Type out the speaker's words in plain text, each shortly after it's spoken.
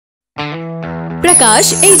Prakash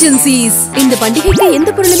Agencies. இந்த பண்டிகைக்கு எந்த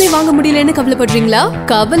பொருளுமே வாங்க முடியலன்னு கவலைப்படுறீங்களா?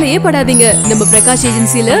 கவலையே படாதீங்க. நம்ம Prakash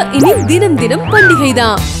Agencyல இனி தினம் தினம் பண்டிகை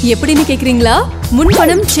தான். எப்படின்னு கேக்குறீங்களா?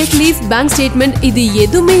 முன்பணம், செக் லீஃப், பேங்க் ஸ்டேட்மெண்ட் இது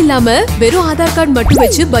எதுவுமே இல்லாம வெறும் ஆதார் கார்டு மட்டும்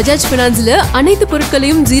வச்சு பஜாஜ் பினான்ஸ்ல அனைத்து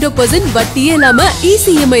பொருட்களையும் 0% வட்டியே இல்லாம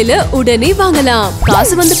ECMIல உடனே வாங்கலாம்.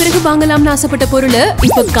 காசு வந்த பிறகு வாங்கலாம்னு ஆசைப்பட்ட பொருளை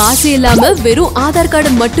இப்ப காசு இல்லாம வெறும் ஆதார்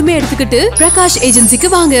கார்டு மட்டுமே எடுத்துக்கிட்டு பிரகாஷ் ஏஜென்சிக்கு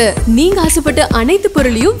வாங்க. நீங்க ஆசைப்பட்ட அனைத்து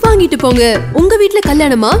பொருளையும் வாங்கிட்டு போங்க. உங்க வீட்ல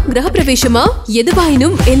கல்யாணமா, கிரகப்பிரவேசமா,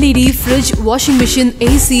 எதுவாயினும் LED, fridge, washing machine,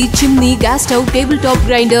 AC, chimney, gas stove, table top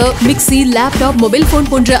grinder, mixie, laptop, mobile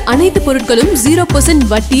phone போன்ற அனைத்து பொருட்களும் 0%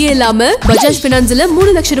 வட்டியே இல்லாம பஜாஜ் பினான்ஸ்ல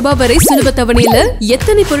 3 லட்சம் ரூபாய் வரை சுலப தவணையில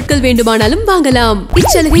எத்தனை பொருட்கள் வேண்டுமானாலும் வாங்கலாம்.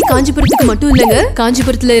 இச்சலுகை காஞ்சிபுரத்துக்கு மட்டும் இல்லங்க,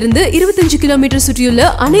 காஞ்சிபுரத்துல இருந்து 25 கிலோமீட்டர் சுற்றியுள்ள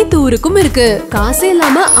அனைத்து ஊருக்கும் இருக்கு. காசே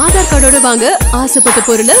இல்லாம ஆதார் கார்டோட வாங்க, ஆசைப்பட்ட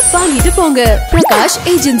பொருளை வாங்கிட்டு போங்க. Prakash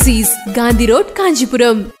agencies, Gandhi road,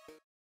 Kanchipuram.